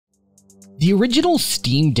The original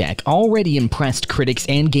Steam Deck already impressed critics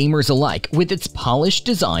and gamers alike with its polished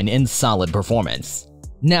design and solid performance.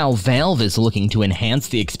 Now Valve is looking to enhance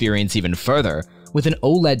the experience even further with an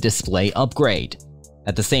OLED display upgrade.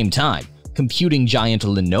 At the same time, computing giant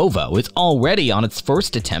Lenovo is already on its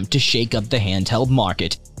first attempt to shake up the handheld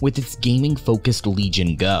market with its gaming-focused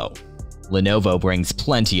Legion GO. Lenovo brings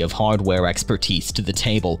plenty of hardware expertise to the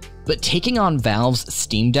table, but taking on Valve's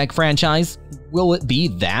Steam Deck franchise, will it be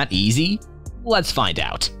that easy? Let's find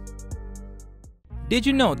out. Did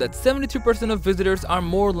you know that 73% of visitors are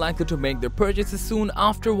more likely to make their purchases soon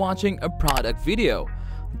after watching a product video?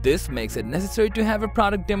 This makes it necessary to have a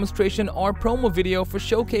product demonstration or promo video for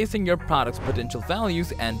showcasing your product's potential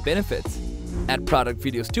values and benefits. At Product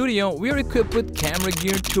Video Studio, we are equipped with camera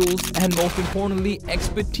gear, tools, and most importantly,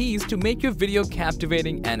 expertise to make your video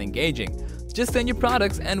captivating and engaging. Just send your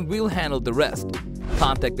products and we'll handle the rest.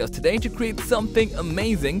 Contact us today to create something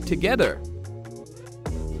amazing together.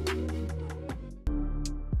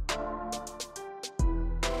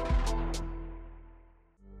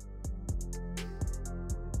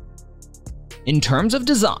 In terms of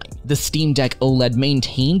design, the Steam Deck OLED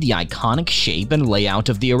maintained the iconic shape and layout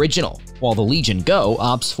of the original, while the Legion GO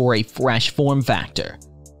opts for a fresh form factor.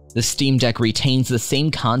 The Steam Deck retains the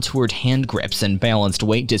same contoured hand grips and balanced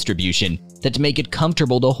weight distribution that make it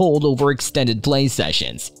comfortable to hold over extended play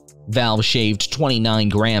sessions. Valve shaved 29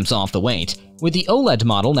 grams off the weight, with the OLED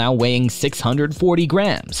model now weighing 640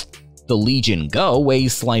 grams. The Legion GO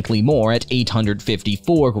weighs slightly more at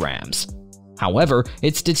 854 grams. However,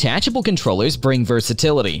 its detachable controllers bring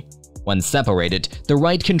versatility. When separated, the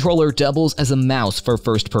right controller doubles as a mouse for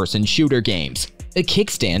first-person shooter games. A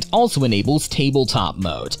kickstand also enables tabletop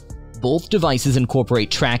mode. Both devices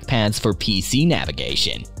incorporate trackpads for PC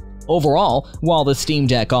navigation. Overall, while the Steam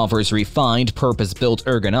Deck offers refined, purpose-built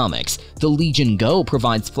ergonomics, the Legion GO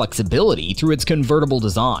provides flexibility through its convertible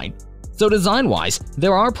design. So design-wise,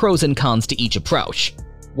 there are pros and cons to each approach.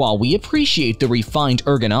 While we appreciate the refined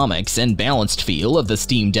ergonomics and balanced feel of the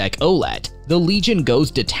Steam Deck OLED, the Legion GO's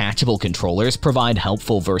detachable controllers provide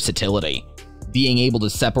helpful versatility. Being able to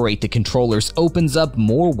separate the controllers opens up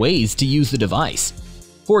more ways to use the device.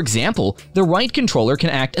 For example, the right controller can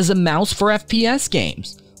act as a mouse for FPS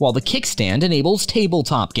games, while the kickstand enables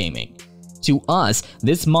tabletop gaming. To us,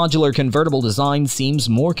 this modular convertible design seems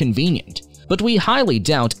more convenient, but we highly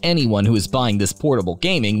doubt anyone who is buying this portable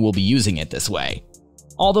gaming will be using it this way.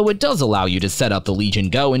 Although it does allow you to set up the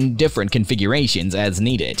Legion GO in different configurations as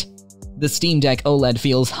needed. The Steam Deck OLED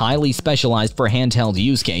feels highly specialized for handheld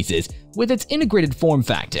use cases with its integrated form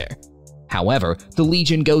factor. However, the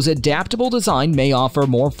Legion GO's adaptable design may offer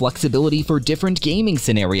more flexibility for different gaming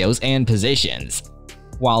scenarios and positions.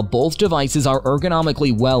 While both devices are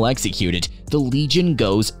ergonomically well executed, the Legion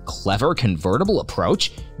GO's clever convertible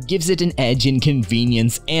approach gives it an edge in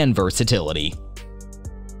convenience and versatility.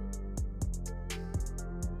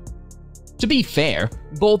 To be fair,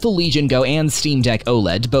 both the Legion GO and Steam Deck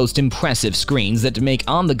OLED boast impressive screens that make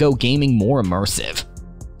on-the-go gaming more immersive.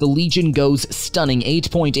 The Legion GO's stunning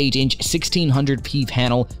 8.8-inch 1600p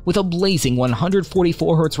panel with a blazing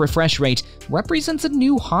 144Hz refresh rate represents a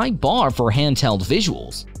new high bar for handheld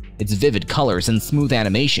visuals. Its vivid colors and smooth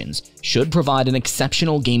animations should provide an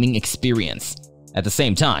exceptional gaming experience. At the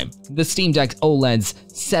same time, the Steam Deck OLED's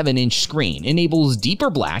 7-inch screen enables deeper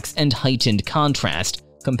blacks and heightened contrast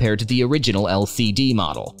compared to the original LCD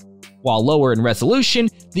model. While lower in resolution,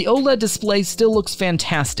 the OLED display still looks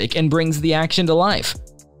fantastic and brings the action to life.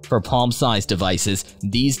 For palm-sized devices,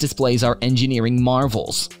 these displays are engineering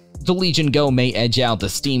marvels. The Legion GO may edge out the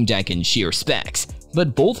Steam Deck in sheer specs,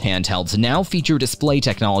 but both handhelds now feature display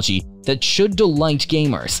technology that should delight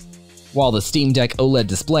gamers. While the Steam Deck OLED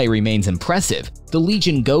display remains impressive, the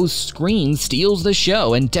Legion GO's screen steals the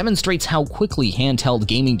show and demonstrates how quickly handheld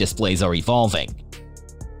gaming displays are evolving.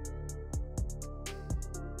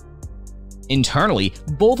 Internally,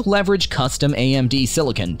 both leverage custom AMD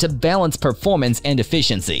silicon to balance performance and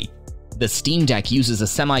efficiency. The Steam Deck uses a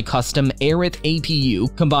semi-custom Aerith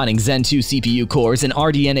APU combining Zen 2 CPU cores and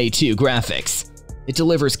RDNA 2 graphics. It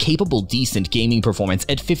delivers capable decent gaming performance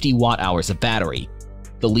at 50 watt-hours of battery.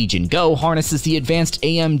 The Legion GO harnesses the advanced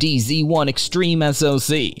AMD Z1 Extreme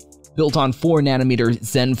SoC. Built on 4nm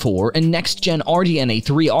Zen 4 and next-gen RDNA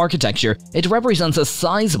 3 architecture, it represents a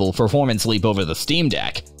sizable performance leap over the Steam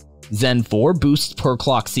Deck. Zen 4 boosts per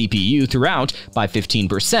clock CPU throughout by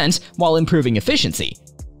 15% while improving efficiency.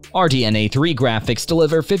 RDNA 3 graphics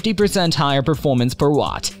deliver 50% higher performance per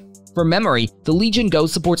watt. For memory, the Legion GO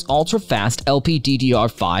supports ultra-fast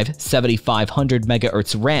LPDDR5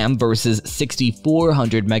 7500MHz RAM versus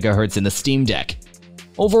 6400 MHz in the Steam Deck.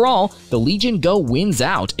 Overall, the Legion GO wins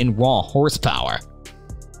out in raw horsepower.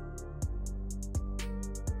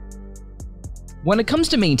 When it comes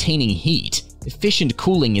to maintaining heat, efficient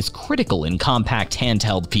cooling is critical in compact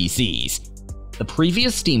handheld PCs. The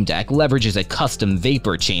previous Steam Deck leverages a custom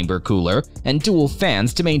vapor chamber cooler and dual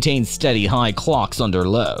fans to maintain steady high clocks under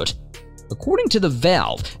load. According to the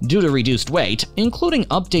Valve, due to reduced weight, including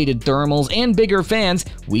updated thermals and bigger fans,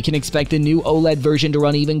 we can expect the new OLED version to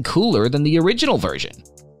run even cooler than the original version.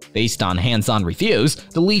 Based on hands-on reviews,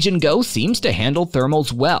 the Legion GO seems to handle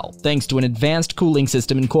thermals well, thanks to an advanced cooling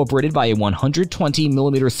system incorporated by a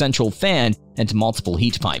 120mm central fan and multiple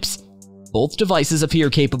heat pipes. Both devices appear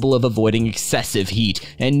capable of avoiding excessive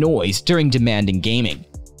heat and noise during demanding gaming.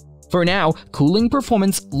 For now, cooling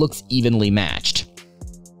performance looks evenly matched.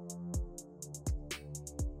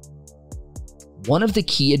 One of the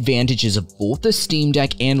key advantages of both the Steam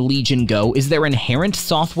Deck and Legion GO is their inherent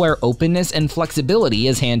software openness and flexibility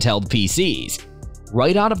as handheld PCs.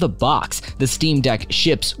 Right out of the box, the Steam Deck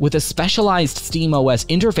ships with a specialized SteamOS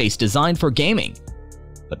interface designed for gaming.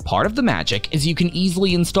 But part of the magic is you can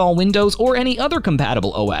easily install Windows or any other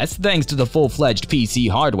compatible OS thanks to the full-fledged PC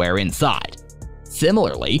hardware inside.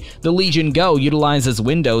 Similarly, the Legion GO utilizes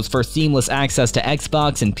Windows for seamless access to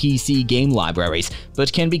Xbox and PC game libraries,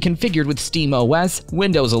 but can be configured with SteamOS,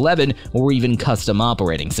 Windows 11, or even custom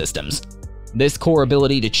operating systems. This core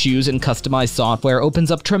ability to choose and customize software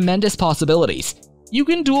opens up tremendous possibilities. You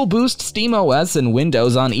can dual boost SteamOS and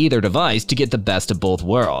Windows on either device to get the best of both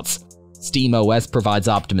worlds. SteamOS provides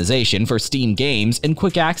optimization for Steam games and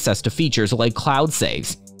quick access to features like cloud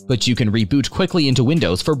saves, but you can reboot quickly into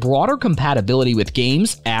Windows for broader compatibility with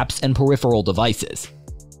games, apps, and peripheral devices.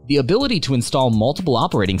 The ability to install multiple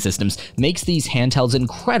operating systems makes these handhelds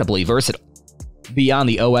incredibly versatile. Beyond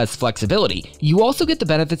the OS flexibility, you also get the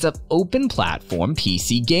benefits of open platform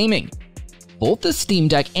PC gaming. Both the Steam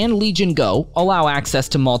Deck and Legion GO allow access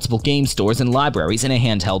to multiple game stores and libraries in a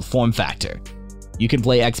handheld form factor. You can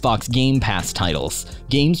play Xbox Game Pass titles,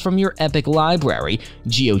 games from your Epic library,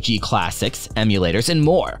 GOG classics, emulators, and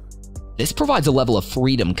more. This provides a level of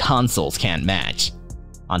freedom consoles can't match.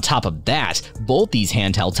 On top of that, both these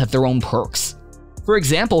handhelds have their own perks. For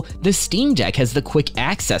example, the Steam Deck has the quick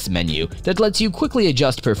access menu that lets you quickly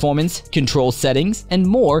adjust performance, control settings, and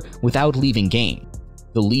more without leaving game.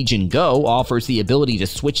 The Legion GO offers the ability to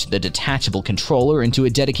switch the detachable controller into a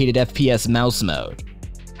dedicated FPS mouse mode.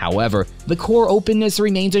 However, the core openness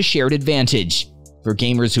remains a shared advantage. For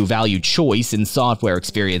gamers who value choice in software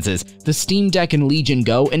experiences, the Steam Deck and Legion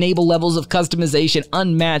GO enable levels of customization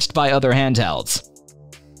unmatched by other handhelds.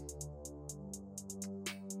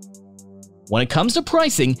 When it comes to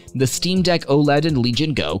pricing, the Steam Deck OLED and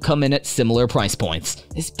Legion GO come in at similar price points,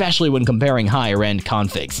 especially when comparing higher-end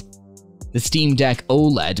configs. The Steam Deck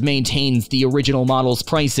OLED maintains the original model's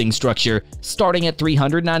pricing structure, starting at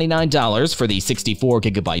 $399 for the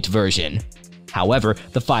 64GB version. However,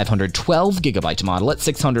 the 512GB model at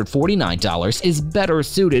 $649 is better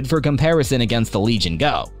suited for comparison against the Legion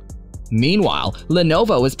GO. Meanwhile,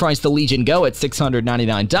 Lenovo has priced the Legion GO at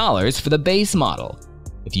 $699 for the base model.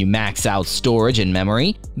 If you max out storage and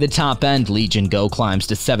memory, the top-end Legion GO climbs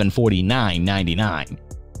to $749.99.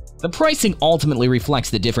 The pricing ultimately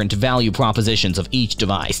reflects the different value propositions of each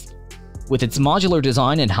device. With its modular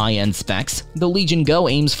design and high-end specs, the Legion GO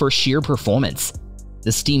aims for sheer performance.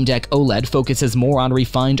 The Steam Deck OLED focuses more on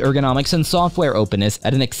refined ergonomics and software openness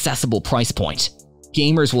at an accessible price point.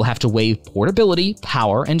 Gamers will have to weigh portability,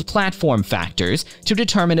 power, and platform factors to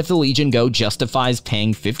determine if the Legion GO justifies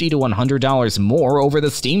paying $50 to $100 more over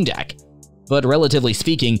the Steam Deck. But relatively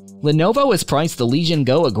speaking, Lenovo has priced the Legion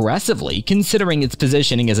GO aggressively considering its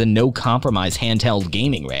positioning as a no-compromise handheld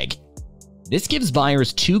gaming rig. This gives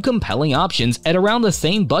buyers two compelling options at around the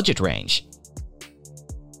same budget range.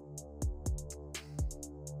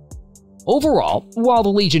 Overall, while the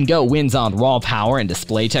Legion GO wins on raw power and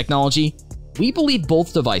display technology, we believe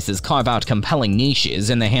both devices carve out compelling niches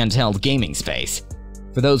in the handheld gaming space.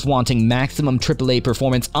 For those wanting maximum AAA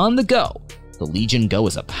performance on the go, the Legion GO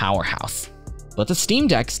is a powerhouse. But the Steam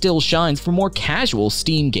Deck still shines for more casual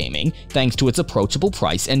Steam gaming thanks to its approachable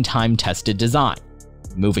price and time-tested design.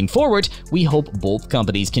 Moving forward, we hope both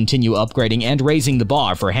companies continue upgrading and raising the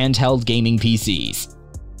bar for handheld gaming PCs.